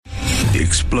the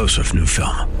explosive new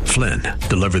film, Flynn,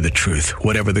 Deliver the Truth,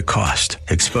 Whatever the Cost,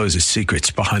 exposes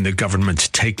secrets behind the government's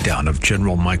takedown of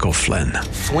General Michael Flynn.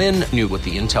 Flynn knew what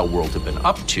the intel world had been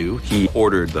up to. He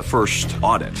ordered the first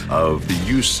audit of the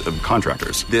use of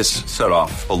contractors. This set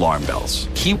off alarm bells.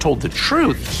 He told the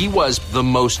truth. He was the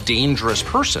most dangerous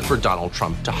person for Donald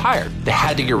Trump to hire. They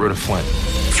had to get rid of Flynn.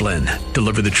 Flynn,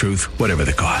 Deliver the Truth, Whatever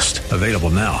the Cost. Available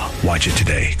now. Watch it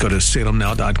today. Go to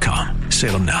salemnow.com.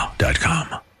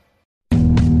 salemnow.com.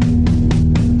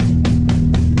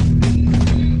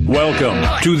 Welcome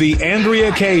to the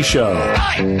Andrea Kaye Show.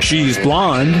 She's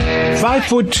blonde,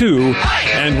 5'2",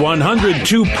 and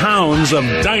 102 pounds of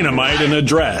dynamite in a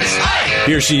dress.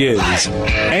 Here she is,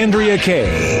 Andrea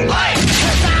Kaye. I'm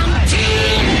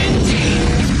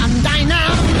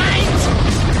dynamite.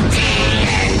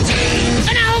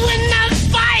 And I'll win the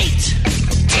fight.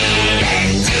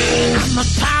 I'm a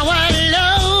power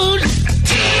load.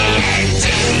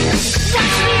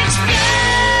 Watch me explode.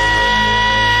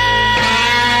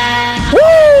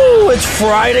 Woo! It's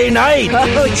Friday night.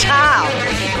 Oh, child.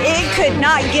 It could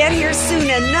not get here soon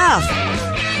enough.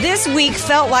 This week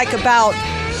felt like about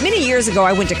many years ago,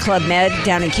 I went to Club Med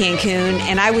down in Cancun,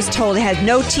 and I was told it had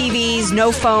no TVs,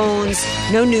 no phones,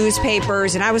 no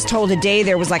newspapers, and I was told a day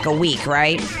there was like a week,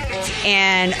 right?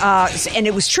 And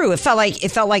it was true. It felt like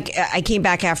I came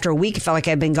back after a week. It felt like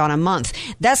I'd been gone a month.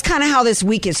 That's kind of how this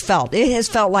week has felt. It has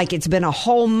felt like it's been a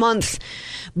whole month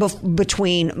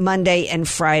between Monday and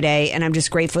Friday, and I'm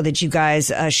just grateful that you guys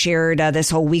shared this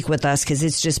whole week with us, because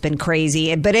it's just been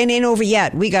crazy. But it ain't over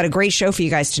yet. We got a great show for you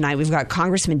guys tonight. We've got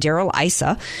Congressman Darrell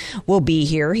Issa will be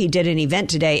here. He did an event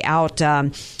today out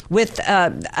with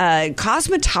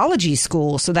cosmetology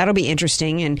school, so that'll be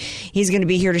interesting, and he's going to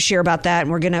be here to share about that.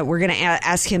 And we're gonna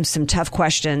ask him some tough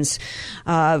questions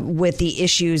with the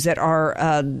issues that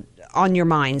are on your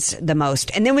minds the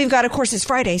most. And then we've got, of course, it's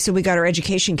Friday, so we got our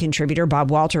education contributor,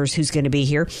 Bob Walters, who's going to be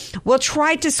here. We'll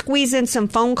try to squeeze in some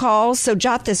phone calls, so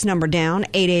jot this number down,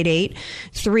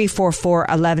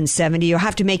 888-344-1170. You'll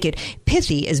have to make it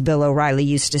pithy, as Bill O'Reilly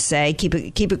used to say. Keep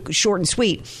it short and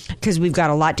sweet, because we've got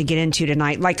a lot to get into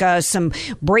tonight. Like some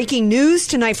breaking news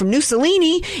tonight from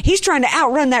Mussolini. He's trying to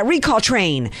outrun that recall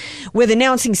train with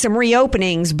announcing some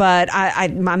reopenings, but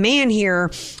my man here,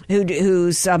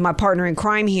 who's my partner in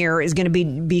crime here, is going to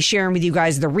be sharing with you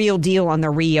guys the real deal on the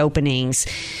reopenings.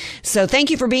 So thank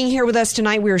you for being here with us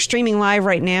tonight. We are streaming live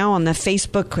right now on the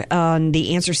Facebook, on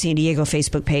the Answer San Diego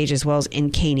Facebook page, as well as in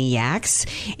Caniacs.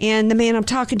 And the man I'm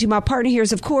talking to, my partner here,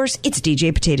 is, of course, it's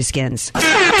DJ Potato Skins.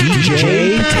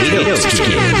 DJ Potato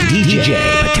Skins.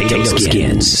 DJ Potato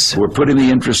Skins. We're putting the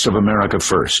interests of America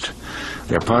first.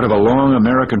 They're part of a long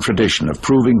American tradition of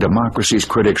proving democracy's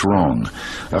critics wrong,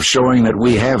 of showing that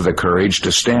we have the courage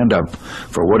to stand up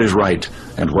for what is right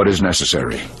and what is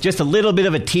necessary. Just a little bit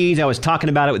of a tease. I was talking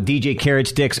about it with DJ Carrot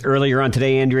Sticks earlier on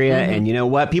today, Andrea, and you know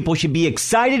what? People should be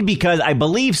excited, because I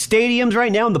believe stadiums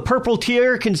right now in the purple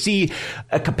tier can see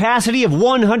a capacity of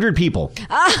 100 people.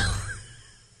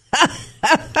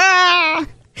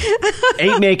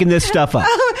 Ain't making this stuff up.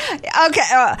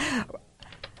 Okay.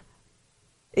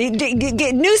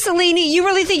 Mussolini, you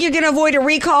really think you're going to avoid a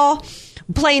recall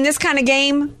playing this kind of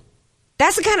game?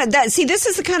 That's the kind of this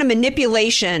is the kind of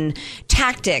manipulation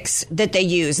tactics that they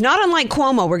use. Not unlike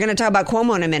Cuomo. We're going to talk about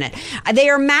Cuomo in a minute. They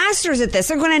are masters at this.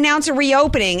 They're going to announce a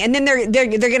reopening, and then they're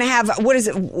going to have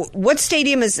what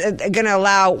stadium is going to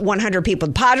allow 100 people?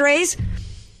 The Padres.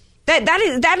 That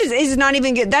is not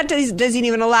even good. That doesn't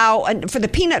even allow for the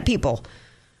peanut people.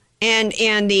 And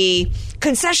the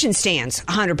concession stands,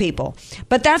 100 people.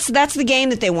 But that's the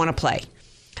game that they want to play.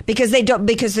 Because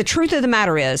the truth of the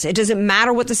matter is, it doesn't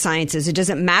matter what the science is. It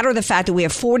doesn't matter the fact that we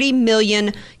have 40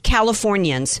 million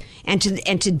Californians, and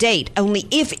to date,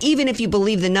 even if you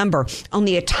believe the number,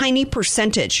 only a tiny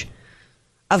percentage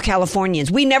of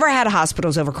Californians. We never had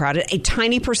hospitals overcrowded. A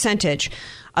tiny percentage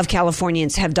of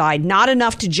Californians have died. Not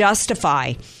enough to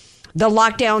justify the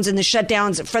lockdowns and the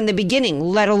shutdowns from the beginning,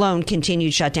 let alone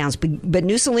continued shutdowns. But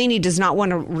Mussolini does not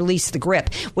want to release the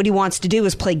grip. What he wants to do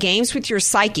is play games with your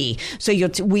psyche, so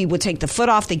we will take the foot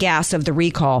off the gas of the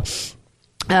recall.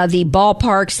 The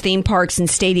ballparks, theme parks, and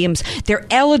stadiums, they're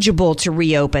eligible to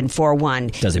reopen for one.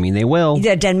 Doesn't mean they will.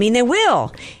 That doesn't mean they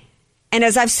will. And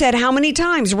as I've said how many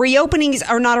times, reopenings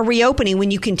are not a reopening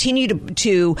when you continue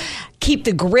to keep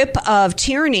the grip of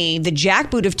tyranny, the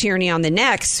jackboot of tyranny on the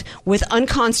necks with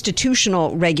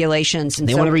unconstitutional regulations. And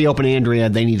they want to reopen, Andrea.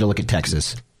 They need to look at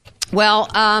Texas. Well,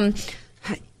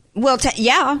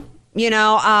 yeah. You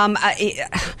know,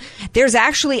 There's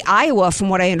actually Iowa, from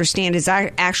what I understand, is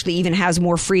actually even has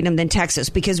more freedom than Texas,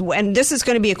 because, and this is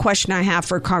going to be a question I have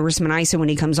for Congressman Issa when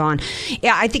he comes on.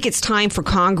 Yeah, I think it's time for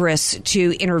Congress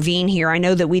to intervene here. I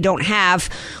know that we don't have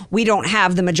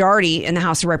the majority in the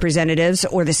House of Representatives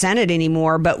or the Senate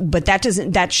anymore, but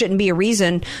that shouldn't be a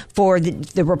reason for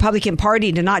the Republican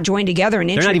Party to not join together and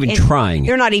they're not even trying.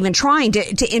 They're not even trying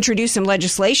to introduce some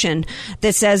legislation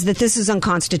that says that this is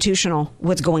unconstitutional.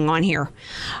 What's going on here?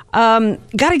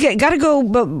 Gotta go,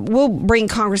 but we'll bring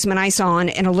Congressman Issa on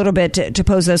in a little bit to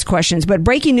pose those questions. But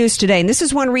breaking news today, and this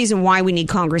is one reason why we need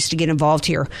Congress to get involved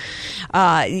here.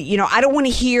 I don't want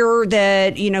to hear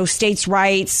that, states'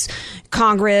 rights,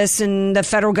 Congress and the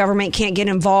federal government can't get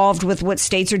involved with what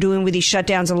states are doing with these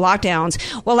shutdowns and lockdowns.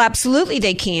 Well, absolutely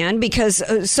they can, because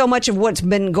so much of what's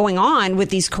been going on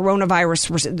with these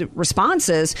coronavirus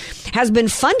responses has been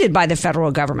funded by the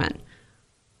federal government.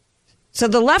 So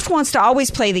the left wants to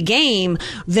always play the game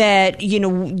that,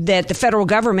 that the federal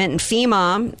government and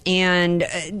FEMA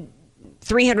and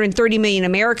 330 million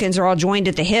Americans are all joined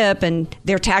at the hip, and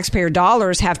their taxpayer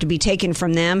dollars have to be taken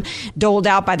from them, doled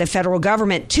out by the federal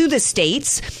government to the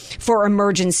states for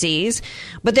emergencies.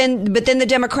 But then the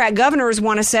Democrat governors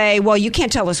want to say, well, you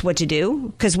can't tell us what to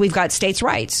do because we've got states'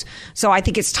 rights. So I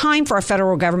think it's time for our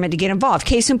federal government to get involved.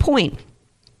 Case in point,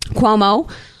 Cuomo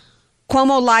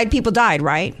lied, people died,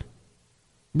 right?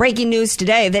 Breaking news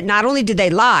today that not only did they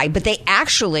lie, but they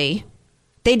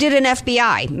did an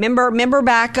FBI. Remember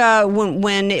back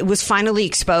when it was finally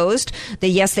exposed that,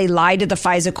 yes, they lied to the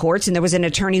FISA courts, and there was an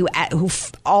attorney who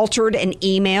altered an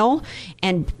email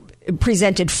and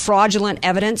presented fraudulent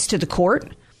evidence to the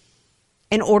court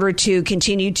in order to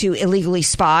continue to illegally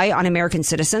spy on American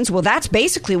citizens. Well, that's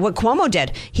basically what Cuomo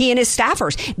did. He and his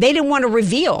staffers, they didn't want to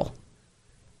reveal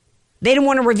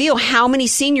how many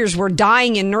seniors were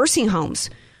dying in nursing homes.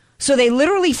 So they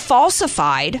literally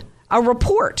falsified a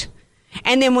report.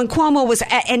 And then when Cuomo was,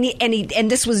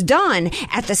 and this was done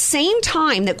at the same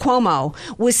time that Cuomo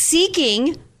was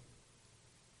seeking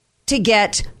to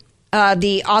get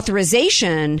the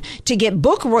authorization to get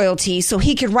book royalties so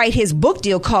he could write his book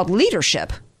deal called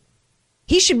Leadership.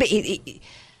 He should be,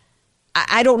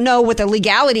 I don't know what the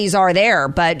legalities are there,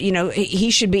 but,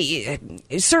 he should be,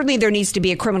 certainly there needs to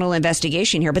be a criminal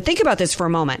investigation here. But think about this for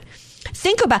a moment.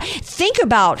 Think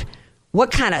about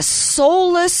what kind of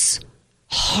soulless,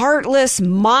 heartless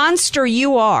monster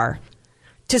you are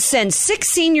to send 6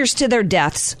 seniors to their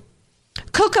deaths,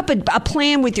 cook up a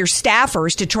plan with your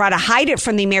staffers to try to hide it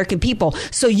from the American people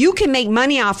so you can make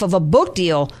money off of a book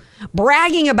deal,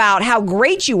 bragging about how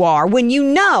great you are when you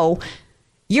know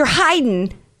you're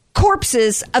hiding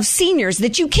corpses of seniors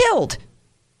that you killed.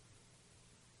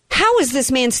 How is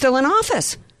this man still in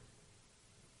office?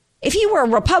 If he were a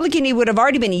Republican, he would have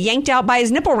already been yanked out by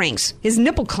his nipple rings, his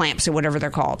nipple clamps, or whatever they're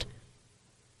called.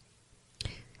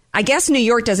 I guess New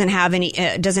York doesn't have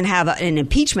an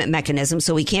impeachment mechanism,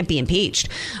 so he can't be impeached.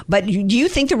 But do you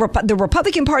think the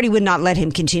Republican Party would not let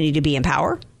him continue to be in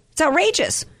power? It's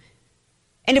outrageous.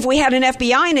 And if we had an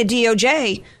FBI and a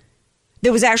DOJ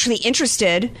that was actually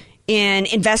interested in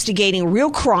investigating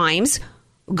real crimes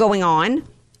going on,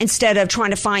 instead of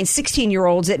trying to find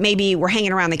 16-year-olds that maybe were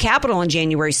hanging around the Capitol on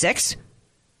January 6th,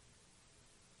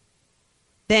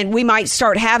 then we might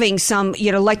start having some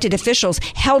elected officials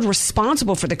held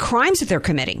responsible for the crimes that they're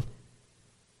committing.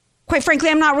 Quite frankly,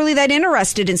 I'm not really that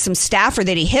interested in some staffer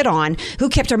that he hit on who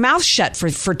kept her mouth shut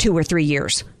for 2 or 3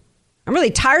 years. I'm really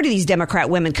tired of these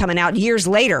Democrat women coming out years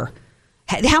later.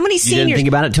 How many seniors? You didn't think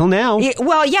about it till now.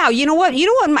 Well, yeah. You know what?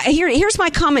 Here's my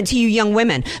comment to you young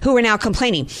women who are now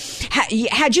complaining.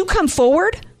 Had you come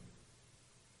forward,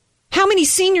 how many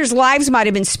seniors' lives might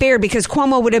have been spared because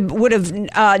Cuomo would have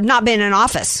not been in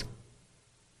office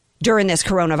during this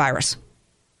coronavirus?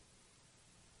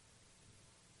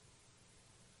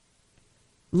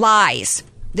 Lies.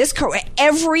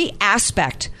 Every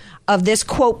aspect of this,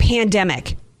 quote,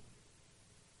 pandemic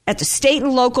at the state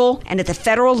and local and at the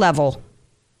federal level,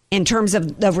 in terms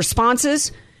of the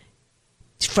responses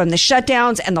from the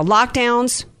shutdowns and the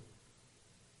lockdowns,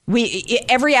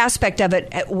 every aspect of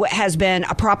it has been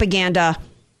a propaganda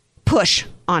push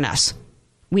on us.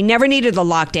 We never needed the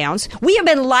lockdowns. We have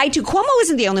been lied to. Cuomo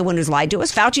isn't the only one who's lied to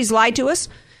us. Fauci's lied to us.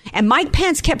 And Mike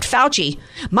Pence kept Fauci.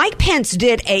 Mike Pence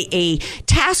did a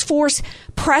task force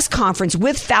press conference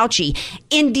with Fauci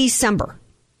in December.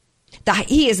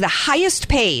 He is the highest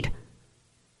paid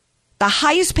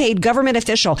government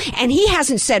official. And he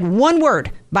hasn't said one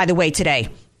word, by the way, today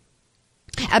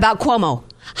about Cuomo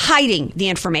hiding the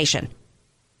information.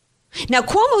 Now,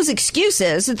 Cuomo's excuse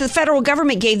is that the federal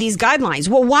government gave these guidelines.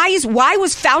 Well, why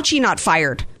was Fauci not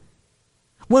fired?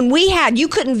 When you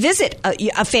couldn't visit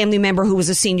a family member who was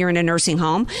a senior in a nursing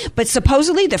home, but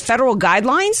supposedly the federal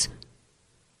guidelines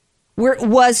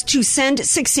was to send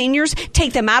sick seniors,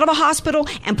 take them out of a hospital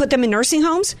and put them in nursing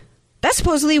homes. That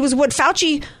supposedly was what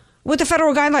the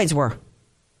federal guidelines were.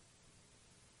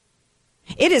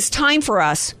 It is time for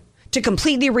us to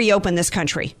completely reopen this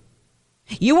country.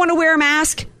 You want to wear a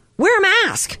mask? Wear a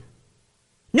mask.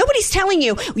 Nobody's telling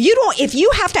you. If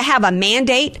you have to have a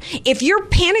mandate, if you're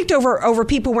panicked over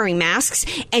people wearing masks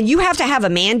and you have to have a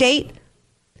mandate,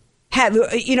 have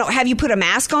you put a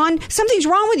mask on? Something's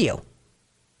wrong with you.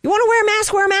 You want to wear a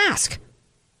mask? Wear a mask.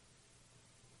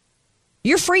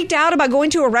 You're freaked out about going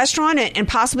to a restaurant and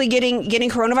possibly getting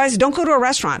coronavirus. Don't go to a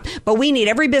restaurant. But we need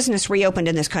every business reopened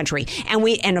in this country.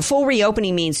 And a full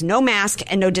reopening means no mask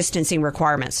and no distancing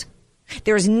requirements.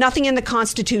 There is nothing in the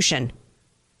Constitution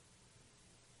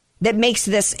that makes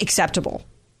this acceptable,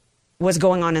 what's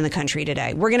going on in the country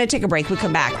today. We're going to take a break. We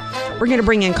come back. We're going to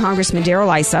bring in Congressman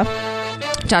Darrell Issa,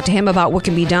 talk to him about what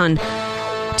can be done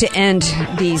to end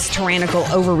these tyrannical,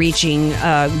 overreaching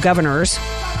governors,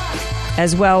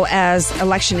 as well as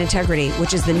election integrity,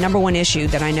 which is the number one issue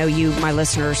that I know you, my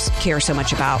listeners, care so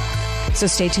much about. So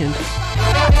stay tuned.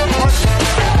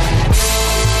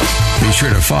 Be sure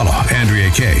to follow Andrea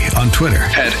Kaye on Twitter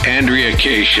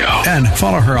 @AndreaKayeShow. And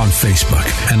follow her on Facebook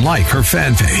and like her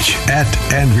fan page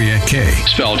 @AndreaKaye.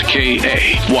 Spelled Kaye.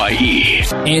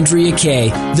 Andrea Kaye,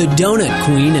 the donut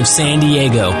queen of San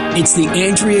Diego. It's the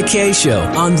Andrea Kaye Show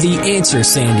on The Answer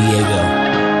San Diego.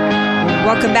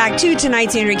 Welcome back to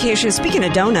tonight's Andrea Kaye Show. Speaking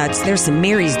of donuts, there's some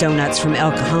Mary's Donuts from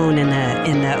El Cajon in the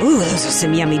those are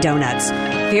some yummy donuts.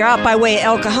 If you're out by way of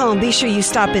El Cajon, be sure you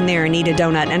stop in there and eat a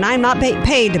donut. And I'm not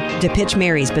paid to pitch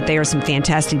Mary's, but they are some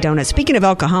fantastic donuts. Speaking of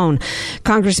El Cajon,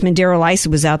 Congressman Darrell Issa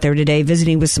was out there today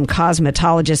visiting with some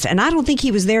cosmetologists, and I don't think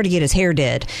he was there to get his hair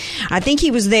did. I think he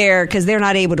was there because they're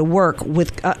not able to work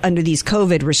with under these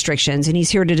COVID restrictions, and he's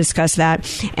here to discuss that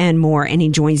and more. And he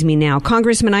joins me now.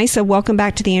 Congressman Issa, welcome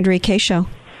back to the Andrea Kaye Show.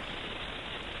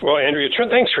 Well, Andrea,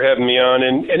 thanks for having me on.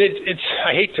 And it's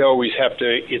I hate to always have to,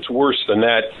 it's worse than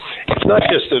that. It's not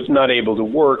just that not able to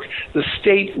work. The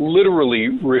state literally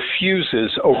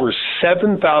refuses over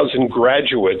 7,000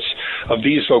 graduates of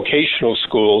these vocational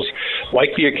schools,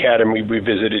 like the academy we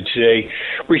visited today,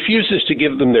 refuses to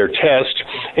give them their test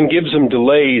and gives them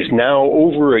delays now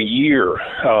over a year,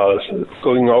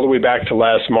 going all the way back to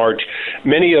last March.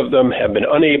 Many of them have been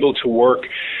unable to work,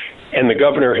 and the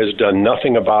governor has done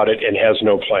nothing about it and has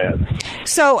no plan.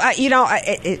 So,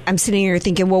 I'm sitting here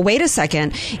thinking, well, wait a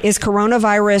second. Is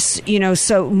coronavirus,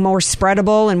 so more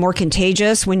spreadable and more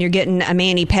contagious when you're getting a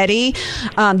mani-pedi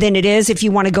than it is if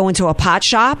you want to go into a pot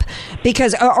shop?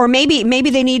 Because, or maybe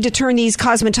they need to turn these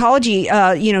cosmetology,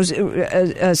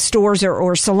 stores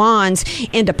or salons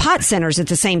into pot centers at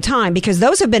the same time, because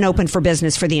those have been open for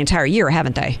business for the entire year,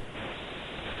 haven't they?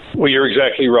 Well, you're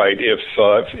exactly right.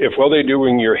 If while they're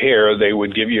doing your hair, they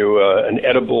would give you an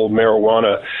edible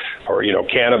marijuana or,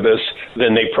 cannabis,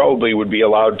 then they probably would be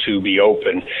allowed to be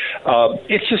open.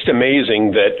 It's just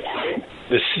amazing that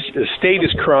the state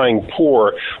is crying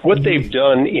poor. What they've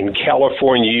done in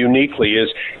California uniquely is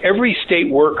every state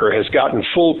worker has gotten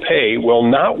full pay while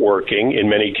not working in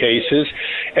many cases.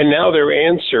 And now their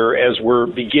answer, as we're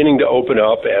beginning to open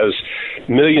up, as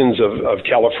millions of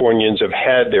Californians have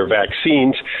had their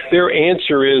vaccines, their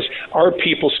answer is our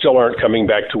people still aren't coming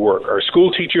back to work. Our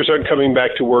school teachers aren't coming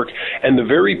back to work. And the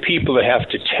very people that have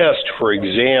to test for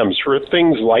exams for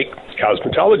things like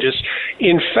cosmetologists,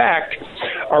 in fact,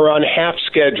 are on half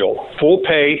schedule, full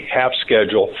pay, half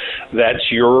schedule.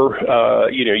 That's your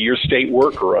state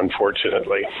worker,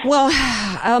 unfortunately. Well,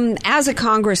 as a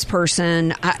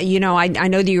congressperson, I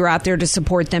know that you're out there to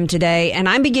support them today, and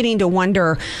I'm beginning to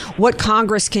wonder what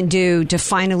Congress can do to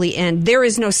finally end. There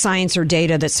is no science or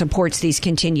data that supports these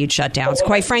continued shutdowns.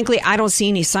 Quite frankly, I don't see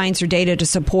any science or data to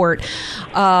support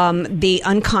the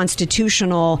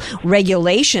unconstitutional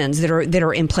regulations that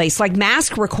are in place, like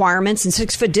mask requirements and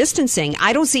 6-foot distancing.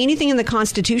 I don't see anything in the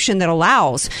Constitution that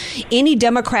allows any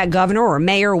Democrat governor or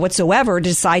mayor whatsoever to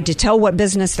decide to tell what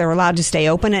business they're allowed to stay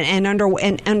open and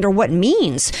under what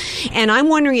means. And I'm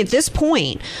wondering at this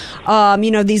point,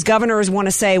 these governors want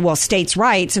to say, well, states'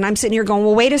 rights. And I'm sitting here going,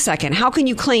 well, wait a second. How can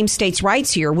you claim states'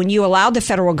 rights here when you allowed the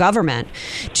federal government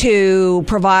to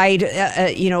provide,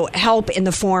 help in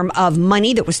the form of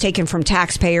money that was taken from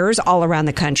taxpayers all around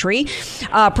the country,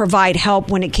 provide help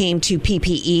when it came to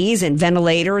PPEs and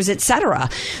ventilators, et cetera?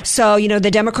 So,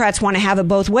 the Democrats want to have it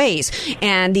both ways.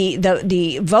 And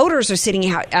the voters are sitting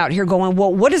out here going,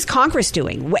 well, what is Congress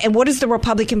doing? And what is the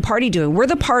Republican Party doing? We're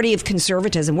the party of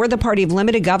conservatism. We're the party of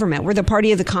limited government. We're the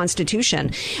party of the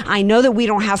Constitution. I know that we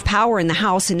don't have power in the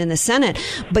House and in the Senate,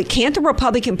 but can't the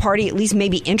Republican Party at least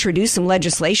maybe introduce some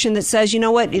legislation that says, you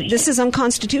know what, this is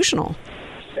unconstitutional?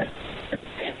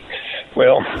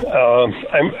 Well,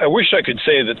 I wish I could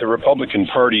say that the Republican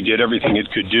Party did everything it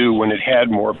could do when it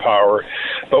had more power,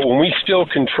 but when we still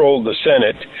controlled the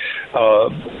Senate,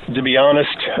 to be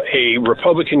honest, a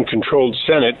Republican-controlled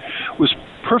Senate was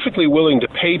perfectly willing to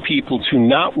pay people to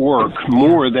not work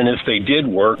more than if they did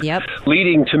work,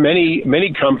 leading to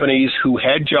many companies who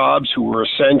had jobs, who were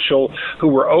essential, who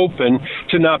were open,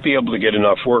 to not be able to get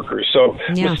enough workers. So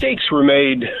mistakes were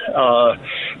made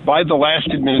by the last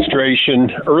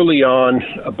administration early on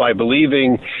by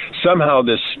believing somehow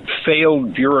this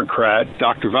failed bureaucrat,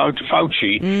 Dr.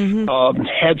 Fauci,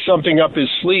 had something up his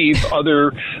sleeve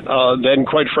other than,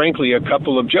 quite frankly, a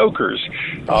couple of jokers.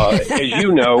 As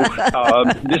you know,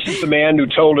 this is the man who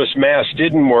told us masks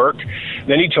didn't work.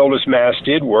 Then he told us masks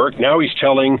did work. Now he's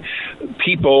telling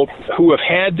people who have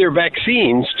had their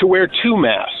vaccines to wear 2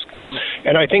 masks.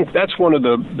 And I think that's one of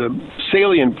the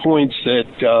salient points that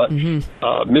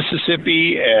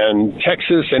Mississippi and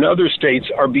Texas and other states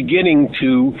are beginning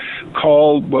to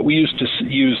call what we used to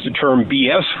use the term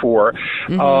BS for.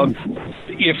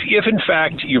 If in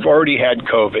fact you've already had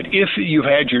COVID, if you've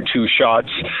had your 2 shots,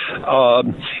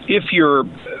 if you're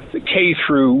K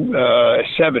through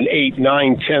 7, 8,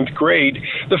 9, 10th grade,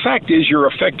 the fact is you're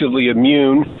effectively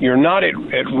immune, you're not at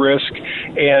risk,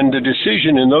 and the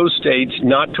decision in those states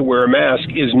not to wear a mask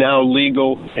is now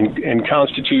legal and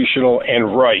constitutional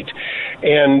and right.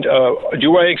 And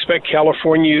do I expect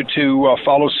California to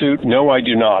follow suit? No, I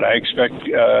do not. I expect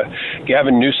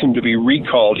Gavin Newsom to be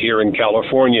recalled here in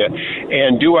California.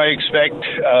 And do I expect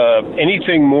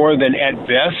anything more than, at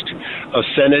best, a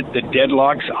Senate that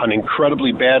deadlocks on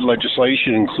incredibly bad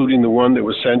legislation, including the one that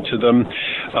was sent to them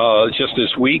just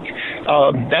this week?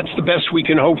 That's the best we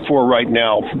can hope for right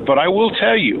now. But I will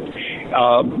tell you,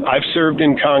 I've served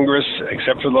in Congress,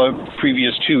 except for the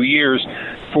previous 2 years,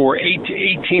 for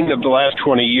 18 of the last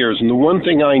 20 years. And the one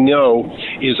thing I know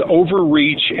is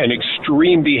overreach and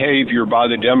extreme behavior by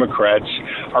the Democrats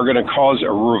are going to cause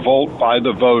a revolt by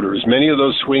the voters. Many of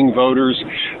those swing voters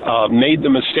made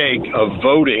the mistake of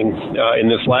voting in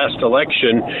this last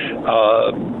election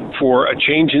for a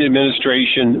change in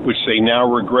administration, which they now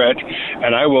regret.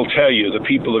 And I will tell you, the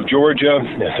people of Georgia,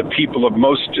 the people of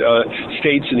most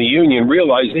states in the Union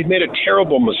realize they've made a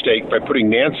terrible mistake by putting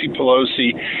Nancy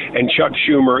Pelosi and Chuck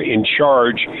Schumer in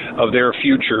charge of their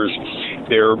futures.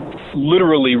 They're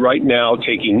literally right now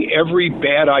taking every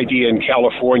bad idea in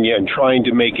California and trying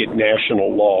to make it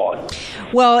national law.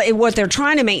 Well, what they're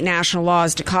trying to make national law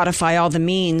is to codify all the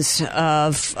means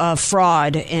of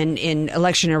fraud and in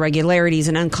election irregularities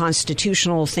and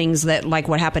unconstitutional things that, like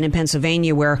what happened in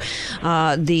Pennsylvania, where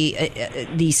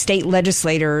the state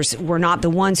legislators were not the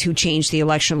ones who changed the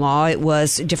election law. It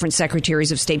was different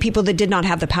secretaries of state, people that did not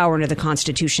have the power under the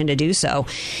Constitution to do so.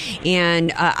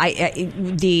 And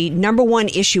the number one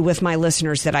issue with my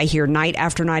listeners that I hear night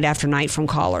after night after night from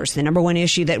callers, the number one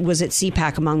issue that was at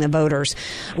CPAC among the voters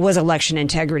was election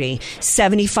integrity.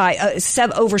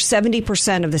 Over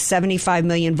 70% of the 75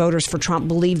 million voters for Trump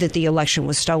believe that the election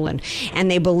was stolen, and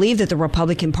they believe that the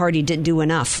Republican Party didn't do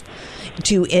enough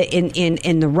to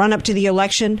in the run up to the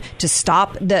election to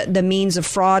stop the means of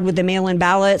fraud with the mail-in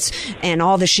ballots and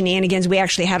all the shenanigans. We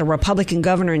actually had a Republican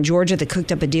governor in Georgia that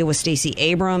cooked up a deal with Stacey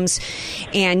Abrams,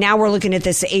 and now we're looking at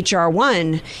this H.R.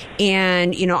 1,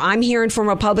 and I'm hearing from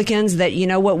Republicans that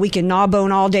we can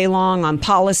gnawbone all day long on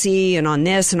policy and on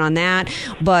this and on that,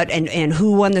 but and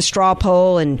who won the straw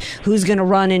poll and who's going to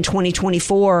run in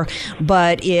 2024.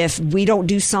 But if we don't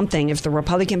do something, if the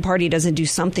Republican Party doesn't do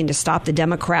something to stop the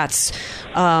Democrats'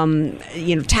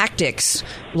 tactics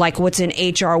like what's in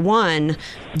H.R. 1,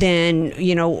 then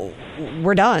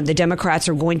we're done. The Democrats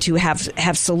are going to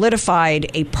have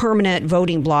solidified a permanent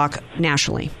voting bloc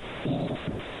nationally.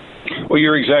 Well,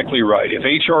 you're exactly right. If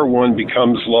H.R. 1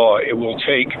 becomes law, it will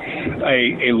take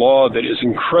a law that is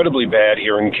incredibly bad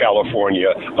here in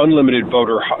California, unlimited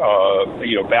voter,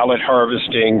 ballot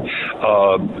harvesting,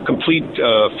 complete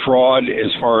fraud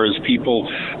as far as people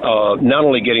not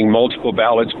only getting multiple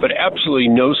ballots, but absolutely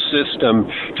no system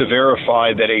to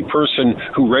verify that a person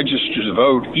who registers to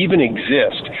vote even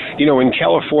exists. In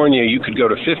California, you could go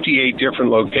to 58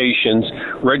 different locations,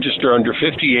 register under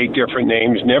 58 different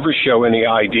names, never show any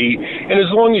ID, And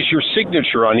as long as your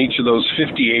signature on each of those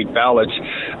 58 ballots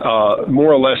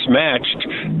more or less matched,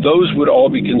 those would all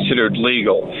be considered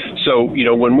legal. So,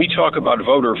 when we talk about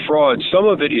voter fraud, some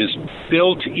of it is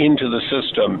built into the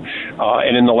system.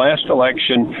 And in the last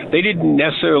election, they didn't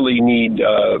necessarily need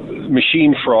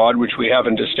machine fraud, which we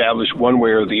haven't established one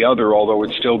way or the other, although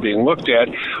it's still being looked at.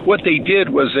 What they did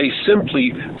was they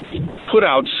simply put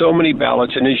out so many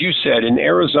ballots. And as you said, in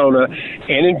Arizona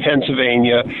and in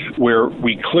Pennsylvania, where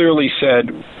we clearly said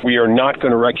we are not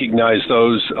going to recognize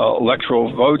those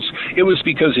electoral votes, it was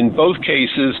because in both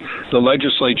cases, the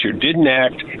legislature didn't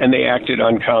act and they acted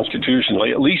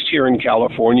unconstitutionally. At least here in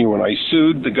California, when I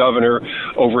sued the governor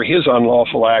over his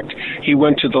unlawful act, he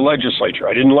went to the legislature.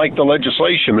 I didn't like the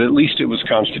legislation, but at least it was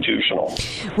constitutional.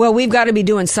 Well, we've got to be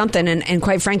doing something. And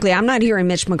quite frankly, I'm not hearing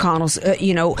Mitch McConnell's,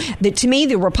 to me,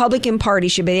 the Republican Party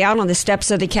should be out on the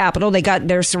steps of the Capitol.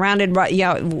 They're surrounded by,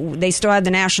 they still have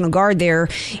the National Guard there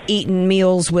eating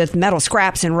meals with metal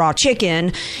scraps and raw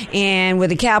chicken, and with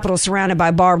the Capitol surrounded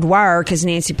by barbed wire because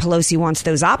Nancy Pelosi wants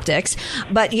those optics.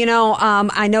 But,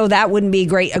 I know that wouldn't be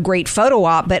a great photo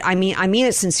op, but I mean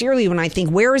it sincerely when I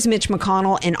think, where is Mitch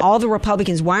McConnell and all the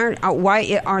Republicans? Why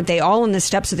aren't they all on the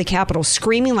steps of the Capitol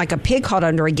screaming like a pig caught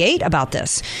under a gate about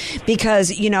this?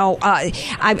 Because,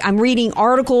 I'm reading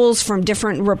articles from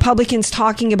different Republicans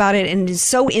talking about it, and it's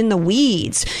so in the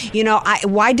weeds.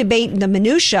 Why debate the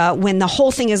minutia when the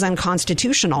whole thing is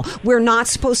unconstitutional? We're not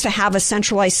supposed to have a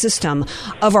centralized system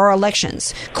of our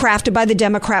elections crafted by the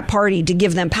Democrat Party to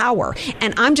give them power.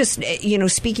 And I'm just,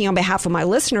 speaking on behalf of my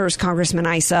listeners, Congressman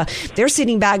Issa, they're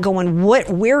sitting back going,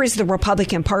 where is the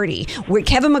Republican Party?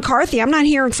 Kevin McCarthy, I'm not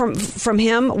hearing from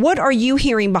him. What are you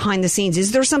hearing behind the scenes?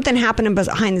 Is there something happening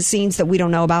behind the scenes that we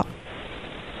don't know about?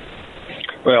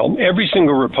 Well, every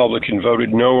single Republican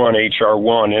voted no on H.R.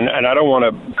 1, and I don't want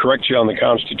to correct you on the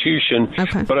Constitution,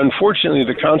 but unfortunately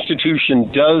the Constitution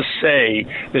does say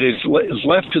that it's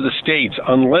left to the states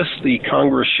unless the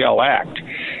Congress shall act,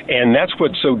 and that's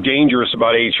what's so dangerous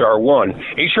about H.R. 1.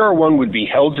 H.R. 1 would be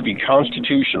held to be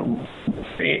constitutional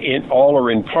in all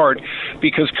or in part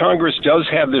because Congress does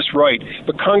have this right,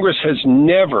 but Congress has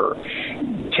never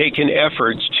taken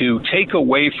efforts to take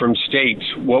away from states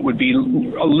what would be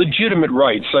a legitimate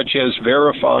right, such as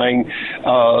verifying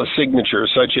signatures,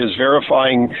 such as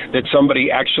verifying that somebody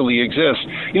actually exists.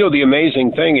 The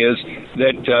amazing thing is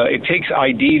that it takes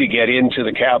ID to get into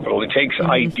the Capitol. It takes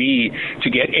ID to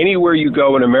get anywhere you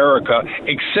go in America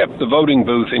except the voting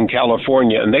booth in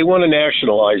California, and they want to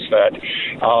nationalize that.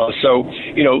 So,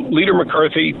 Leader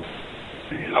McCarthy,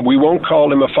 we won't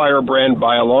call him a firebrand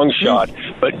by a long shot,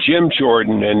 but Jim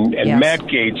Jordan and Matt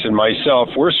Gaetz and myself,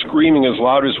 we're screaming as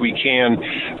loud as we can.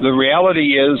 The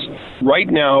reality is, right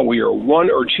now, we are 1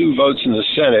 or 2 votes in the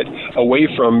Senate away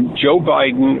from Joe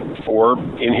Biden, or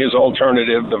in his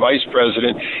alternative, the vice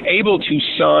president, able to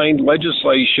sign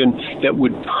legislation that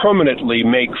would permanently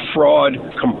make fraud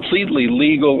completely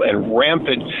legal and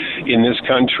rampant in this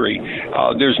country.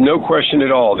 There's no question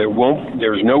at all.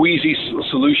 There's no easy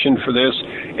solution for this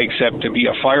except to be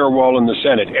a firewall in the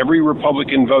Senate. Every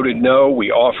Republican voted no. We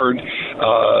offered,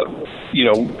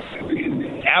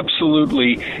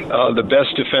 absolutely the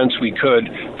best defense we could.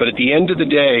 But at the end of the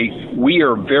day, we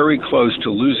are very close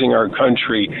to losing our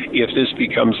country if this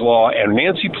becomes law. And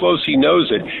Nancy Pelosi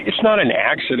knows it. It's not an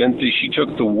accident that she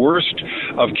took the worst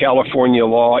of California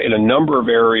law in a number of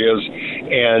areas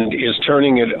and is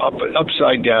turning it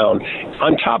upside down.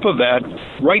 On top of that,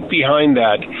 right behind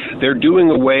that, they're doing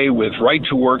away with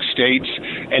right-to-work states.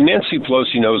 And Nancy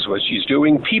Pelosi knows what she's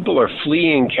doing. People are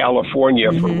fleeing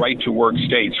California for right-to-work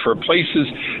states, for places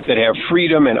that have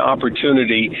freedom and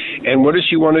opportunity. And what does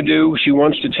she want to do? She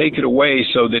wants to take it away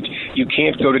so that you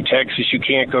can't go to Texas, you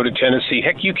can't go to Tennessee.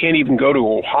 Heck, you can't even go to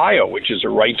Ohio, which is a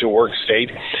right-to-work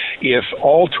state, if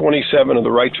all 27 of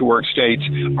the right-to-work states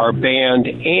are banned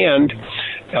and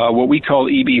what we call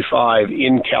EB-5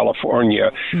 in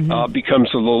California becomes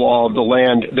the law of the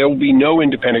land. There will be no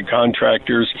independent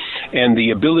contractors, and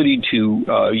the ability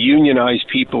to unionize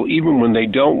people, even when they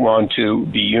don't want to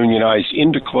be unionized,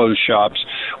 into closed shops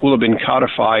will have been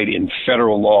codified in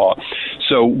federal law.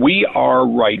 So we are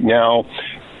right now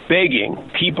begging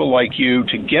people like you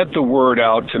to get the word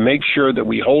out, to make sure that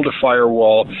we hold a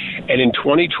firewall. And in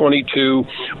 2022,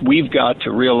 we've got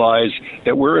to realize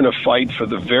that we're in a fight for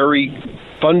the very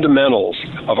fundamentals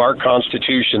of our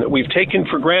Constitution that we've taken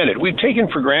for granted. We've taken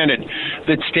for granted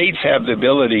that states have the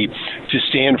ability to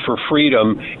stand for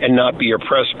freedom and not be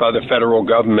oppressed by the federal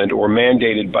government or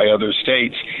mandated by other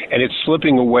states, and it's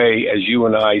slipping away as you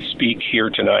and I speak here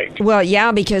tonight. Well,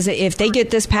 yeah, because if they get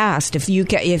this passed, if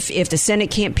the Senate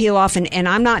can't peel off, and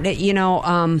I'm not, Mitch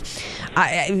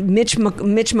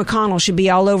McConnell should be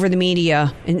all over the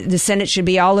media, and the Senate should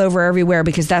be all over everywhere,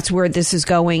 because that's where this is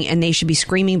going, and they should be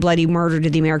screaming bloody murder to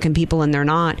the American people, and they're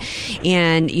not.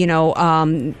 And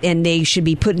and they should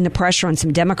be putting the pressure on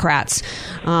some Democrats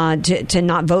to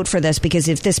not vote for this, because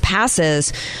if this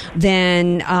passes,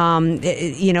 then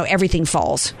everything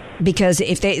falls. Because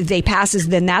if they passes,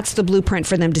 then that's the blueprint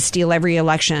for them to steal every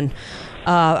election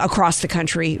across the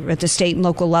country at the state and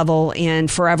local level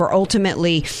and forever,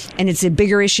 ultimately. And it's a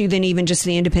bigger issue than even just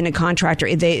the independent contractor.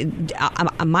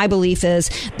 My belief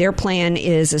is their plan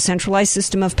is a centralized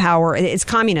system of power. It's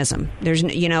communism. There's,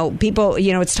 people,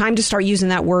 it's time to start using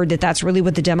that word, that's really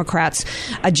what the Democrats'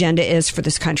 agenda is for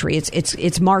this country.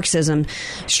 It's Marxism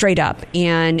straight up.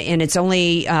 And it's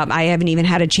only, I haven't even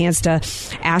had a chance to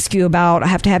ask you about, I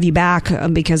have to have you back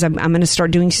because I'm going to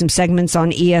start doing some segments on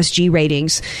ESG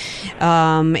ratings.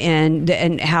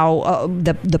 And how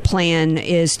the plan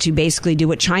is to basically do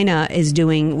what China is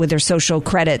doing with their social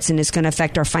credits, and it's going to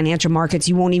affect our financial markets.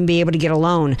 You won't even be able to get a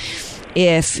loan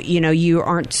if you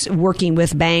aren't working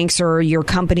with banks or your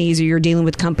companies, or you're dealing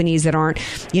with companies that aren't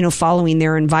following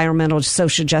their environmental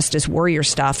social justice warrior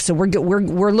stuff. So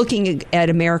we're looking at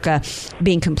America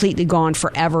being completely gone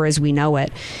forever as we know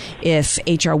it if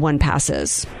HR 1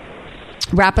 passes.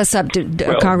 Wrap us up,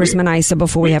 Congressman Issa,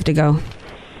 before we have to go.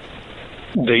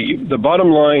 The bottom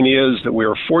line is that we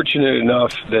are fortunate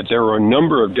enough that there are a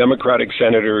number of Democratic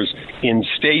senators in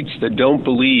states that don't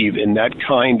believe in that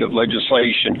kind of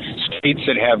legislation, states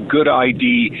that have good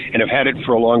ID and have had it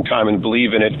for a long time and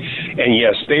believe in it. And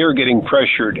yes, they are getting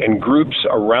pressured, and groups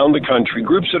around the country,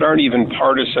 groups that aren't even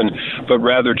partisan, but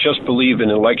rather just believe in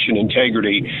election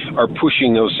integrity, are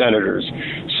pushing those senators.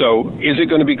 So is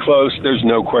it going to be close? There's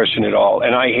no question at all.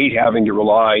 And I hate having to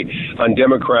rely on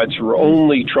Democrats who are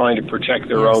only trying to protect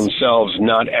their own selves,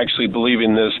 not actually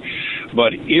believing this.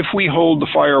 But if we hold the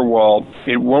firewall,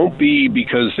 it won't be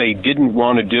because they didn't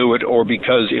want to do it, or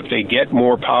because if they get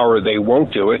more power, they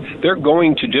won't do it. They're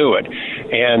going to do it.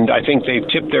 And I think they've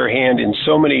tipped their hand in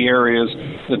so many areas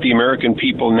that the American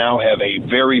people now have a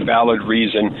very valid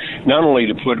reason, not only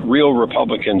to put real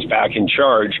Republicans back in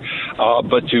charge,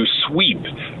 but to sweep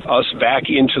us back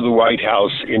into the White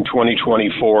House in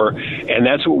 2024. And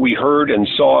that's what we heard and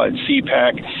saw at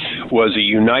CPAC, was a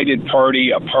united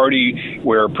party, a party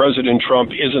where President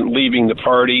Trump isn't leaving the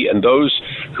party, and those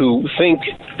who think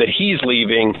that he's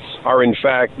leaving are in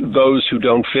fact those who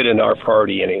don't fit in our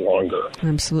party any longer.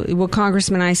 Absolutely. Well,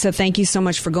 Congressman Issa, thank you so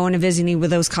much for going and visiting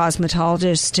with those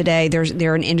cosmetologists today.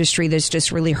 They're an industry that's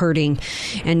just really hurting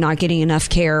and not getting enough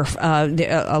care,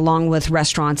 along with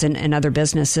restaurants and other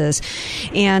businesses.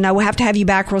 And we'll have to have you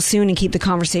back real soon and keep the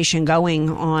conversation going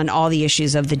on all the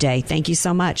issues of the day. Thank you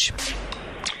so much.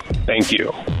 Thank you.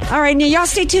 All right, now y'all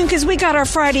stay tuned, because we got our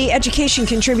Friday education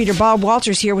contributor Bob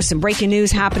Walters here with some breaking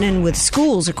news happening with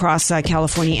schools across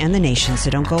California and the nation, so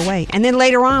don't go away. And then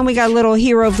later on, we got a little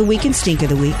Hero of the Week and Stink of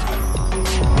the Week.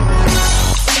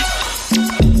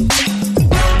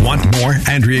 Want more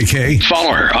Andrea Kaye?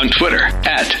 Follow her on Twitter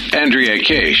at Andrea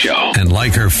Kaye Show. And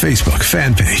like her Facebook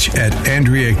fan page at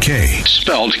Andrea Kaye,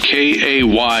 spelled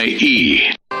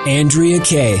Kaye. Andrea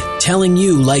Kaye, telling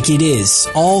you like it is,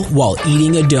 all while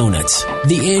eating a donut.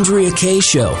 The Andrea Kaye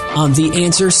Show on The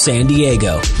Answer San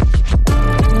Diego.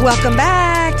 Welcome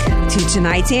back to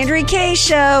tonight's Andrea Kaye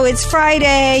Show. It's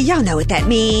Friday. Y'all know what that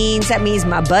means. That means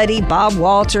my buddy Bob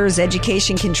Walters,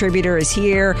 education contributor, is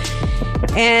here.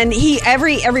 And he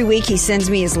every week he sends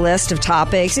me his list of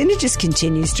topics, and it just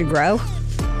continues to grow.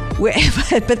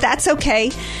 But that's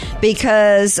okay,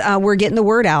 because we're getting the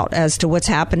word out as to what's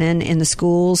happening in the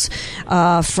schools,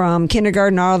 from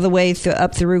kindergarten all the way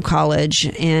up through college.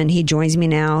 And he joins me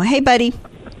now. Hey, buddy.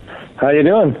 How you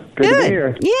doing? Good to be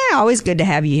here. Yeah, always good to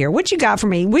have you here. What you got for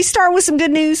me? We start with some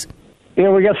good news.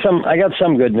 I got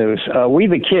some good news. We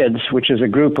the Kids, which is a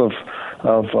group of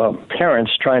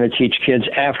parents trying to teach kids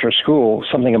after school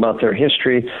something about their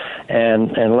history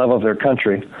and love of their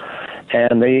country.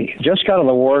 And they just got an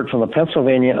award from the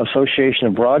Pennsylvania Association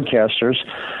of Broadcasters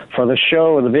for the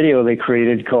show or the video they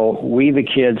created called We the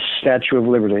Kids, Statue of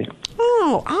Liberty.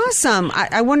 Oh, awesome.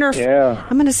 I wonder if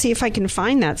I'm going to see if I can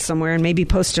find that somewhere and maybe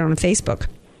post it on Facebook.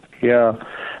 Yeah.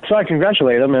 So I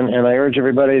congratulate them, and I urge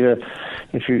everybody to,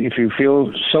 if you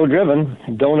feel so driven,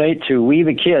 donate to We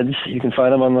the Kids. You can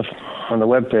find them on the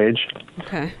webpage.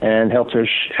 Okay. And help their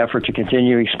effort to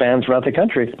continue to expand throughout the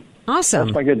country. Awesome.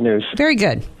 That's my good news. Very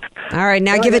good. All right,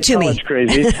 now give it to me. College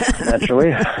crazy,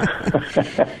 naturally.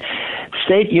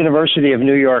 State University of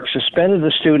New York suspended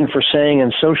a student for saying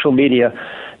in social media,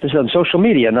 this is on social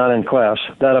media, not in class,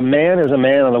 that a man is a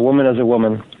man and a woman is a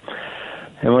woman.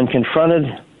 And when confronted,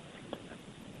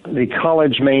 the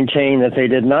college maintained that they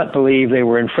did not believe they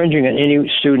were infringing on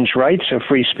any student's rights of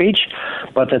free speech,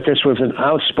 but that this was an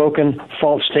outspoken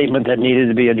false statement that needed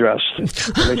to be addressed.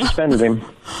 So they suspended him.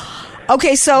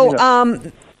 Okay, so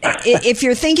if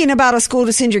you're thinking about a school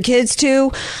to send your kids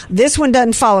to, this one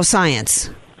doesn't follow science.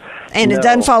 And it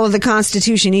doesn't follow the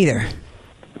Constitution either.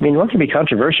 I mean, what can be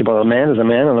controversial about a man is a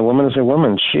man and a woman is a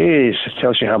woman? Jeez, it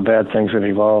tells you how bad things have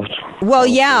evolved. Well,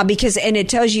 yeah, because, and it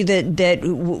tells you that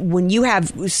when you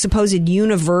have supposed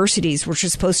universities, which are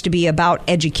supposed to be about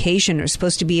education, are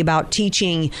supposed to be about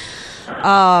teaching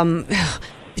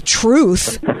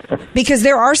truth, because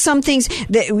there are some things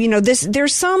that,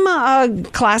 there's some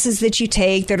classes that you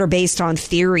take that are based on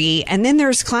theory, and then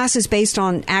there's classes based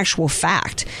on actual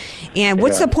fact. And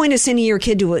what's the point of sending your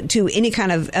kid to any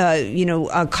kind of,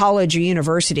 a college or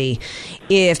university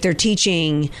if they're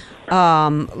teaching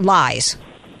lies?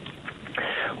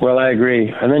 Well, I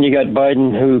agree. And then you got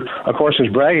Biden, who, of course, was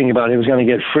bragging about he was going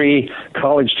to get free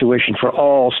college tuition for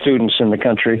all students in the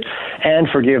country and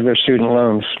forgive their student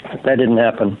loans. That didn't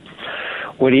happen.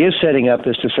 What he is setting up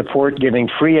is to support giving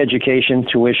free education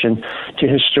tuition to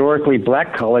historically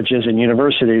black colleges and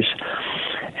universities.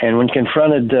 And when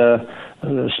confronted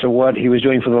as to what he was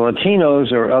doing for the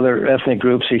Latinos or other ethnic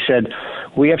groups, he said,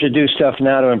 we have to do stuff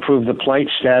now to improve the plight,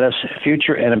 status,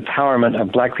 future, and empowerment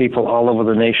of black people all over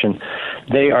the nation.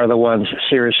 They are the ones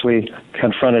seriously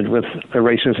confronted with the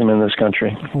racism in this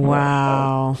country.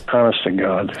 Wow. Honest to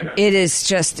God. It is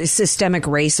just systemic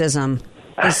racism.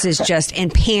 This is just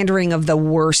and pandering of the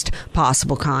worst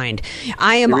possible kind.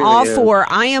 I am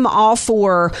all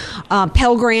for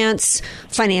Pell Grants,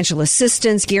 financial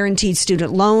assistance, guaranteed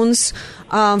student loans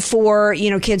for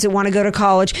kids that want to go to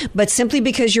college. But simply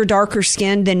because you're darker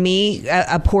skinned than me,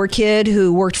 a poor kid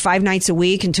who worked 5 nights a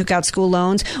week and took out school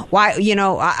loans, why?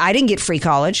 I didn't get free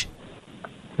college.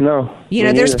 No.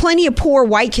 There's plenty of poor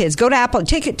white kids. Go to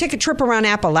take a trip around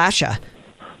Appalachia.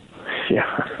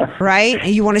 Yeah. Right?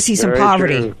 And you want to see some Very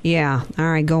poverty. true. Yeah.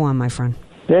 All right, go on, my friend.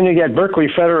 Then you got Berkeley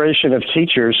Federation of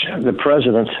Teachers, the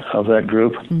president of that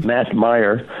group, Matt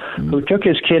Meyer, who took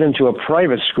his kid into a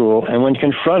private school and when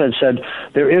confronted said,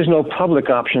 there is no public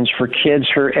options for kids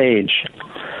her age.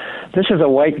 This is a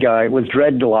white guy with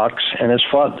dreadlocks and has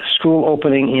fought school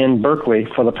opening in Berkeley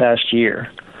for the past year.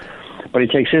 But he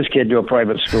takes his kid to a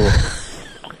private school.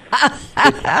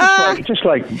 just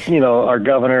like our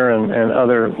governor and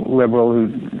other liberal who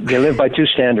they live by two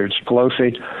standards.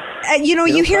 Pelosi,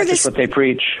 you hear this what they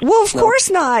preach. Well, of course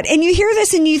not. And you hear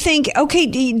this and you think, okay,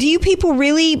 do you people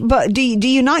really? But do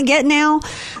you not get now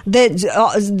that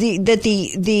the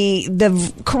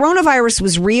coronavirus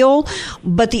was real,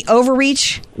 but the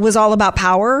overreach was all about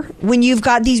power? When you've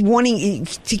got these wanting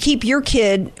to keep your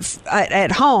kid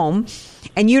at home.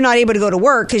 And you're not able to go to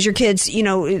work because your kids,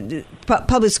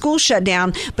 public schools shut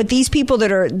down. But these people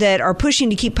that are pushing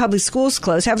to keep public schools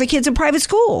closed have their kids in private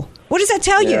school. What does that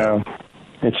tell you?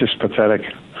 It's just pathetic.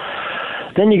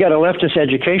 Then you got a leftist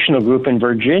educational group in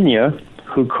Virginia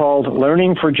who called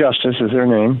Learning for Justice, is their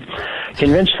name,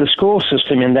 convinced the school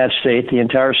system in that state, the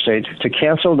entire state, to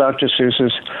cancel Dr.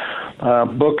 Seuss's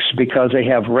books because they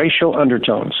have racial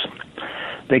undertones.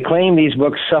 They claim these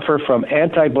books suffer from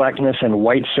anti-blackness and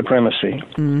white supremacy.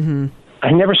 Mm-hmm.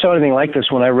 I never saw anything like this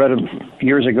when I read them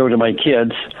years ago to my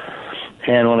kids.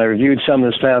 And when I reviewed some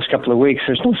this past couple of weeks,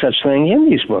 there's no such thing in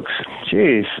these books.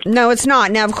 Jeez. No, it's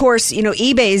not. Now, of course,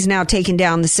 eBay is now taking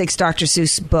down the 6 Dr.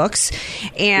 Seuss books.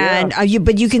 And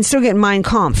but you can still get Mein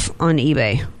Kampf on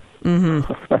eBay. Mm-hmm.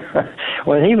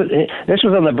 This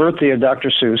was on the birthday of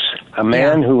Dr. Seuss, a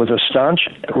man who was a staunch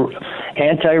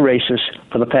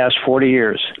anti-racist for the past 40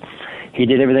 years. He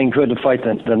did everything he could to fight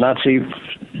the Nazi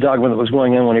dogma that was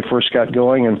going on when he first got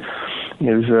going, and he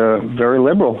was very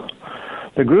liberal.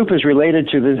 The group is related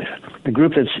to the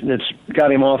group that's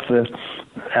got him out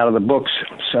of the books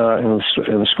in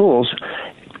the schools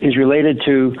is related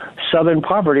to Southern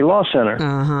Poverty Law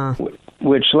Center,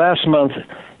 which last month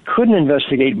couldn't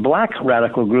investigate black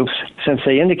radical groups since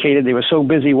they indicated they were so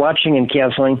busy watching and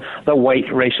canceling the white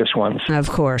racist ones. Of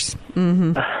course.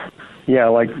 Mm-hmm. Yeah,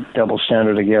 like double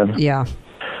standard again. Yeah.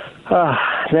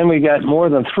 Then we got more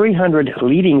than 300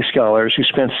 leading scholars who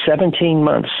spent 17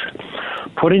 months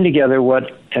putting together what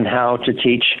and how to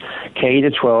teach K to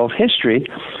 12 history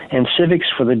and civics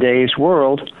for the day's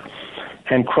world,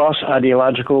 and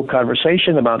cross-ideological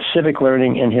conversation about civic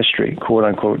learning and history, quote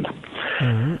unquote.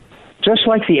 Mm-hmm. Just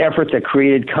like the effort that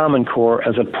created Common Core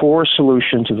as a poor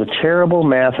solution to the terrible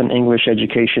math and English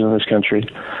education in this country,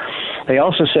 they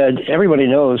also said everybody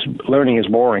knows learning is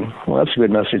boring. Well, that's a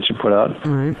good message to put out.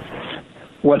 Mm-hmm.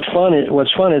 What's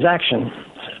fun is action.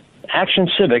 Action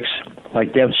civics,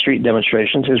 like street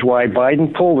demonstrations, is why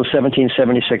Biden pulled the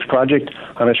 1776 project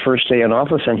on his first day in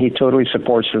office, and he totally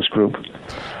supports this group.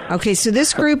 Okay, so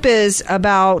this group is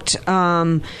about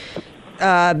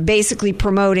basically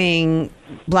promoting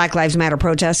Black Lives Matter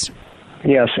protests?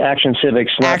 Yes, action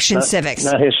civics. Civics.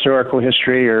 Not historical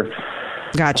history or...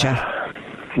 Gotcha.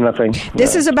 Nothing.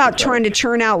 This is about trying to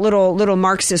churn out little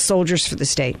Marxist soldiers for the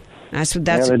state. That's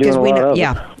because we know.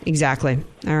 Yeah, exactly.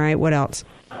 All right, what else?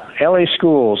 LA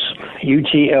Schools,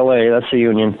 UTLA, that's the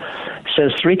union,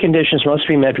 says 3 conditions must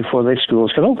be met before the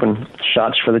schools can open.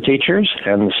 Shots for the teachers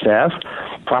and the staff,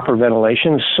 proper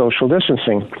ventilation, social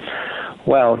distancing.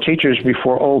 Wow, teachers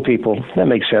before old people. That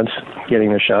makes sense, getting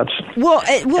their shots. Well,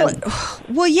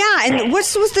 yeah, and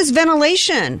what's with this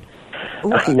ventilation?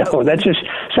 I know, that's just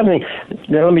something.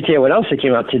 Now, let me tell you what else that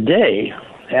came out today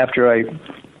after I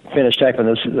finished typing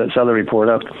this other report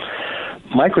up.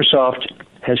 Microsoft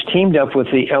has teamed up with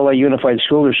the LA Unified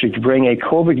School District to bring a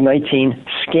COVID-19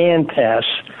 scan pass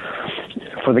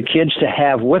for the kids to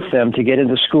have with them to get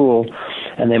into school,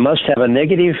 and they must have a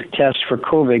negative test for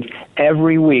COVID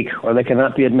every week or they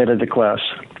cannot be admitted to class.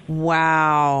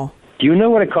 Wow. Do you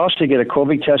know what it costs to get a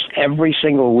COVID test every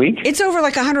single week? It's over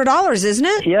like $100, isn't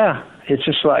it? Yeah. It's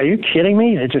just like, are you kidding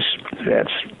me?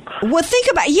 Well, think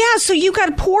about, so you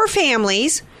got poor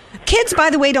families. Kids, by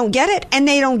the way, don't get it, and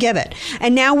they don't give it.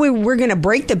 And now we're going to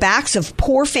break the backs of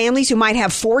poor families who might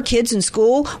have 4 kids in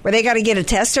school where they got to get a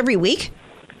test every week?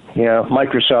 Yeah,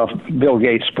 Microsoft, Bill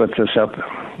Gates put this up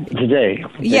today.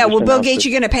 Yeah, well, Bill Gates,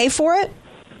 you going to pay for it?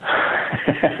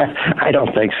 I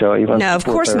don't think so. No, of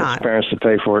course not. Parents to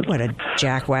pay for it. What a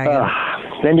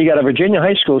jackwagon. Then you got a Virginia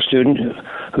high school student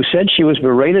who said she was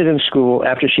berated in school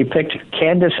after she picked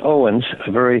Candace Owens,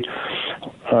 a very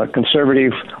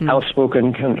conservative,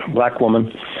 outspoken black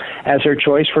woman, as her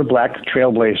choice for Black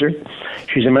Trailblazer.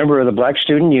 She's a member of the Black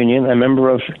Student Union, a member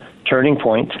of Turning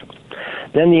Point.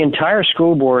 Then the entire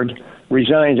school board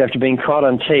resigns after being caught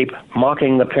on tape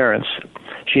mocking the parents.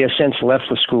 She has since left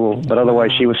the school, but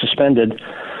otherwise she was suspended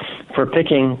for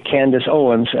picking Candace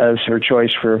Owens as her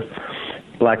choice for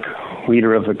Black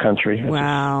leader of the country.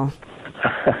 Wow.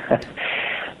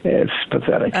 It's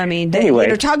pathetic. I mean,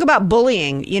 anyway, talk about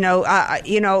bullying.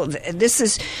 This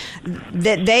is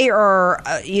that they are,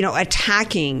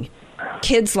 attacking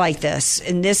kids like this,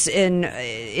 and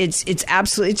it's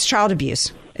absolutely child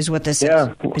abuse, is what this is.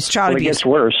 It's child abuse. It gets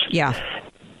worse. Yeah.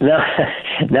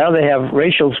 Now they have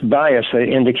racial bias.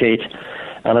 They indicate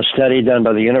on a study done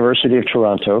by the University of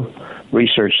Toronto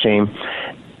research team.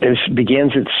 It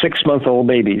begins at 6-month-old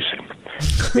babies.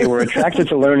 They were attracted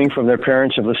to learning from their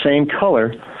parents of the same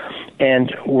color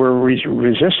and were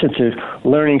resistant to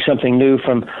learning something new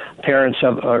from parents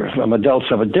from adults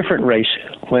of a different race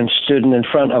when stood in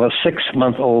front of a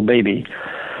 6-month-old baby.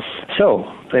 So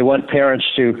they want parents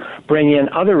to bring in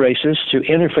other races to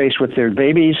interface with their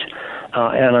babies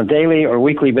on a daily or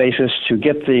weekly basis to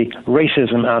get the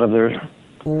racism out of their system.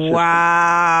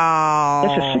 Wow.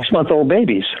 This is 6-month-old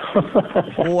babies.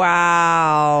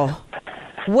 Wow.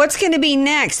 What's going to be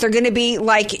next? They're going to be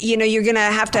like, you're going to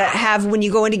have when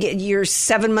you go in to get you're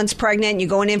 7 months pregnant, you're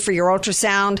going in for your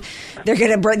ultrasound. They're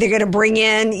going to bring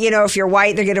in, if you're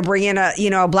white, they're going to bring in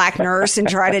a black nurse and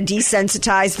try to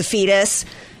desensitize the fetus,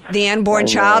 the unborn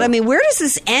child. I mean, where does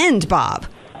this end, Bob?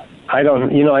 I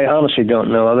honestly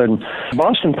don't know. Other than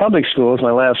Boston Public Schools,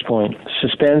 my last point,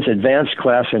 suspends advanced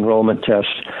class enrollment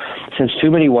tests since too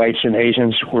many whites and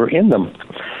Asians were in them.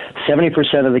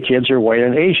 70% of the kids are white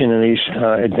and Asian in these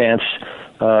advanced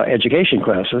education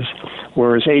classes,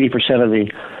 whereas 80% of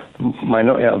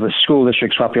the school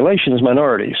district's population is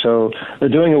minority. So they're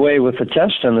doing away with the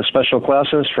test and the special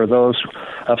classes for those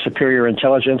of superior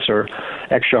intelligence or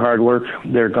extra hard work.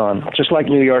 They're gone, just like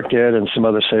New York did and some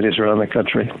other cities around the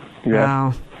country.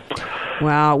 Yeah.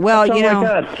 Wow. Well,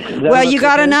 you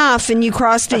got enough, and you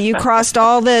crossed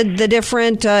all the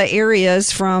different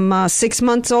areas from 6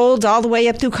 months old all the way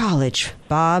up through college,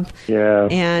 Bob. Yeah.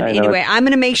 And anyway, I'm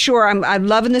going to make sure I'm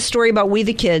loving the story about We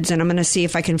the Kids, and I'm going to see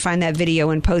if I can find that video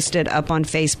and post it up on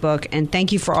Facebook. And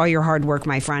thank you for all your hard work,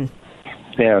 my friend.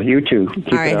 Yeah, you too.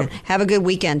 Keep all right. Have a good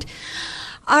weekend.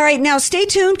 All right, now stay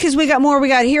tuned because we got more. We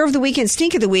got Hero of the Week and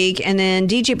Stink of the Week, and then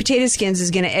DJ Potato Skins is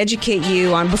going to educate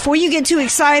you on, before you get too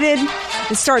excited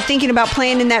and start thinking about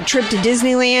planning that trip to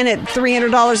Disneyland at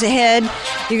 $300 a head,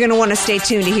 you're going to want to stay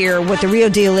tuned to hear what the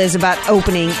real deal is about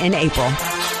opening in April.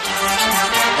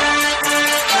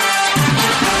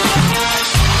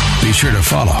 Be sure to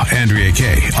follow Andrea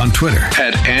Kaye on Twitter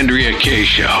at Andrea Kaye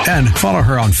Show. And follow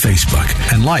her on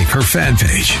Facebook and like her fan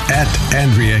page at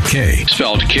Andrea Kaye,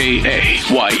 spelled Kaye.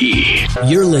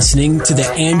 You're listening to The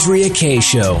Andrea Kaye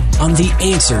Show on The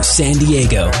Answer San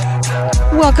Diego.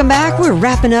 Welcome back. We're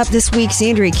wrapping up this week's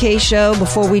Andrea Kaye Show.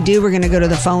 Before we do, we're going to go to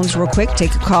the phones real quick,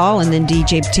 take a call, and then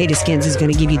DJ Potato Skins is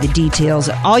going to give you the details,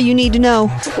 all you need to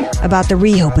know about the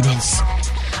reopenings.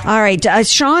 All right,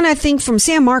 Sean, I think from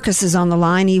San Marcos is on the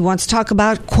line. He wants to talk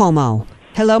about Cuomo.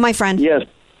 Hello, my friend. Yes.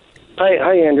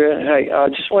 Hi, Andrea. Hi.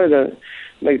 Just wanted to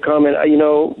make a comment.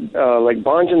 Like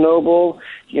Barnes & Noble,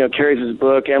 carries his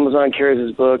book. Amazon carries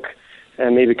his book,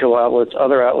 and maybe a couple outlets.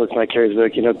 Other outlets might carry his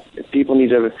book. People need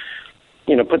to,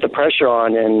 put the pressure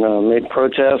on and make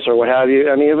protests or what have you.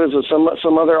 I mean, if it was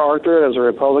some other author as a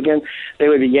Republican, they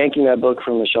would be yanking that book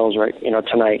from the shelves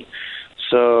tonight.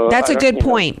 So that's a good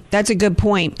point. That's a good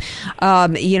point.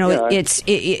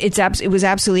 It was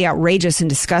absolutely outrageous and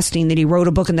disgusting that he wrote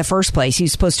a book in the first place.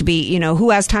 He's supposed to be,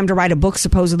 who has time to write a book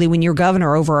supposedly when you're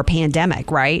governor over a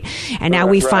pandemic, right? And now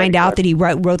we find out that he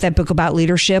wrote that book about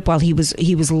leadership while he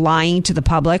was lying to the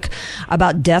public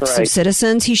about deaths of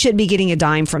citizens. He shouldn't be getting a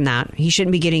dime from that. He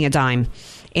shouldn't be getting a dime.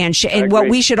 And what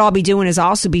we should all be doing is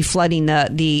also be flooding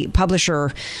the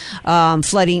publisher,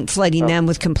 flooding them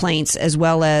with complaints, as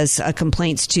well as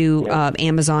complaints to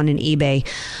Amazon and eBay.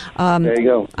 There you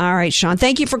go. All right, Sean.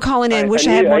 Thank you for calling in. I had more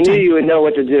time. I knew you would know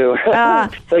what to do.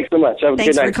 Thanks so much. Have a good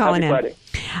night. Thanks for calling in.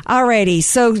 All righty.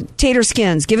 So, Tater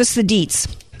Skins, give us the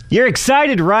deets. You're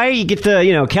excited, right? You get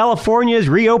to, California's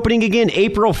reopening again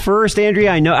April 1st,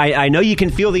 Andrea. I know you can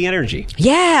feel the energy.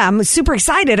 Yeah, I'm super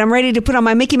excited. I'm ready to put on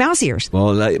my Mickey Mouse ears.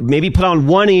 Well, maybe put on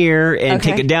one ear and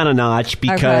take it down a notch,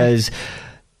 because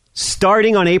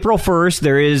starting on April 1st,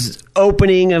 there is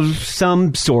opening of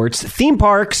some sorts. Theme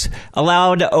parks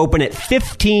allowed to open at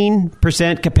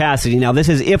 15% capacity. Now, this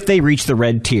is if they reach the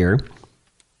red tier.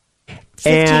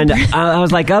 And I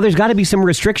was like, there's got to be some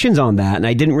restrictions on that. And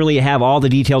I didn't really have all the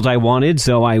details I wanted,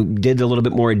 so I did a little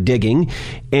bit more digging.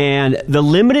 And the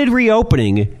limited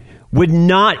reopening would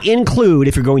not include,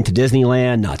 if you're going to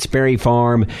Disneyland, Knott's Berry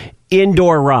Farm,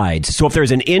 indoor rides. So if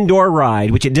there's an indoor ride,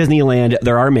 which at Disneyland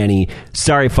there are many,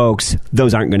 sorry folks,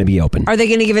 those aren't going to be open. Are they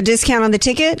going to give a discount on the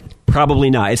ticket? Probably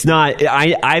not. It's not.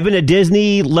 I've been a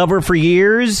Disney lover for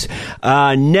years.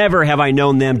 Never have I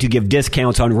known them to give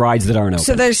discounts on rides that aren't open.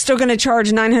 So they're still going to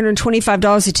charge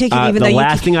 $925 a ticket, even though the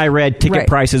last thing I read, ticket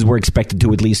prices were expected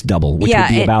to at least double, which would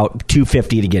be about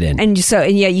 $250 to get in. And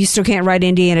you still can't ride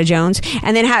Indiana Jones,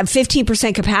 and then have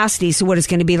 15% capacity. So what is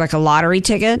going to be like a lottery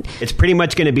ticket? It's pretty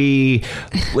much going to be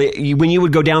when you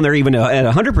would go down there even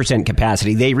at 100%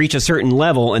 capacity. They reach a certain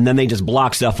level, and then they just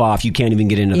block stuff off. You can't even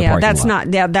get into the parking lot.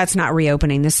 That's not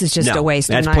reopening. This is just a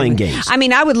waste of time. That's playing games. I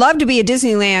mean, I would love to be at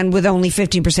Disneyland with only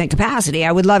 15% capacity.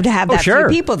 I would love to have that few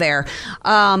people there,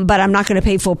 but I'm not going to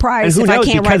pay full price. And who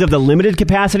knows, because of the limited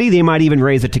capacity, they might even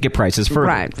raise the ticket prices further.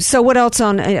 Right. So what else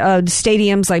on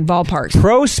stadiums like ballparks?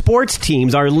 Pro sports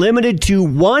teams are limited to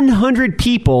 100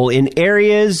 people in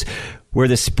areas where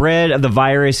the spread of the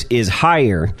virus is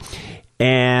higher.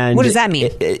 And what does that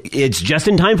mean? It's just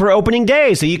in time for opening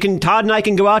day. So Todd and I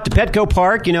can go out to Petco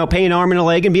Park, pay an arm and a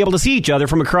leg and be able to see each other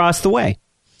from across the way.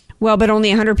 Well, but only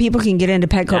 100 people can get into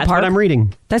Petco Park? That's what I'm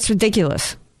reading. That's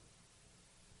ridiculous.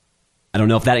 I don't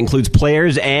know if that includes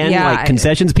players and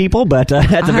concessions people, but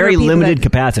that's a very limited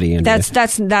capacity. That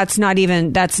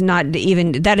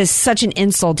is such an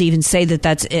insult to even say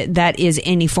that is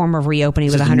any form of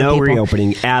reopening with 100 people. No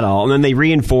reopening at all. And then they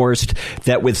reinforced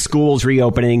that with schools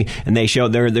reopening, and they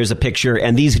showed there's a picture,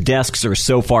 and these desks are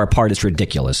so far apart, it's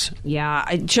ridiculous. Yeah,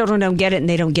 children don't get it, and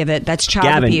they don't give it. That's child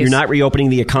abuse. Gavin, you're not reopening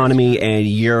the economy, and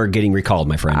you're getting recalled,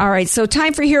 my friend. All right, so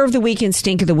time for Hero of the Week and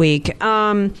Stink of the Week.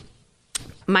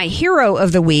 My hero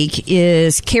of the week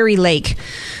is Carrie Lake,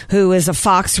 who is a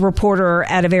Fox reporter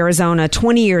out of Arizona.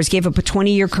 20 years, gave up a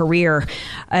 20-year career,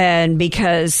 and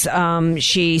because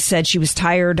she said she was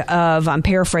tired of, I'm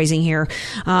paraphrasing here,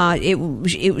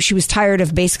 she was tired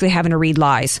of basically having to read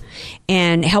lies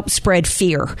and help spread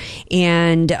fear,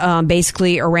 and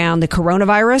basically around the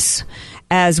coronavirus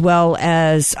as well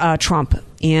as Trump.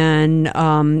 And,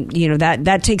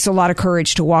 that takes a lot of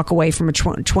courage to walk away from a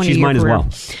 20-year career. She's mine as well.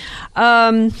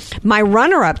 My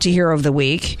runner-up to Hero of the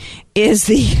Week is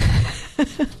the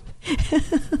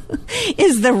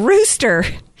is the rooster.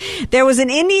 There was an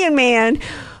Indian man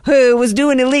who was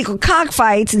doing illegal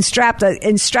cockfights and strapped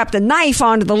a knife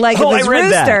onto the leg of his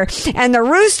rooster, and the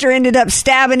rooster ended up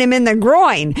stabbing him in the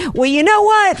groin. Well, you know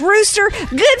what, rooster?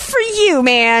 Good for you,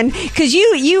 man, because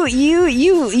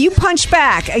you punched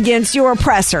back against your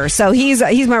oppressor. So he's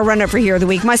my run-up for hero of the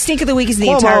week. My stink of the week is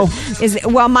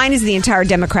mine is the entire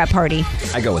Democrat Party.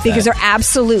 I go with because that. they're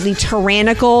absolutely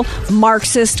tyrannical,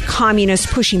 Marxist, communist,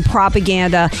 pushing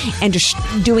propaganda and just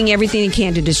doing everything they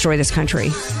can to destroy this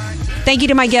country. Thank you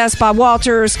to my guest, Bob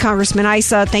Walters, Congressman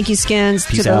Issa. Thank you, Skins.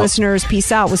 Peace to the out. listeners,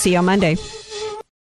 peace out. We'll see you on Monday.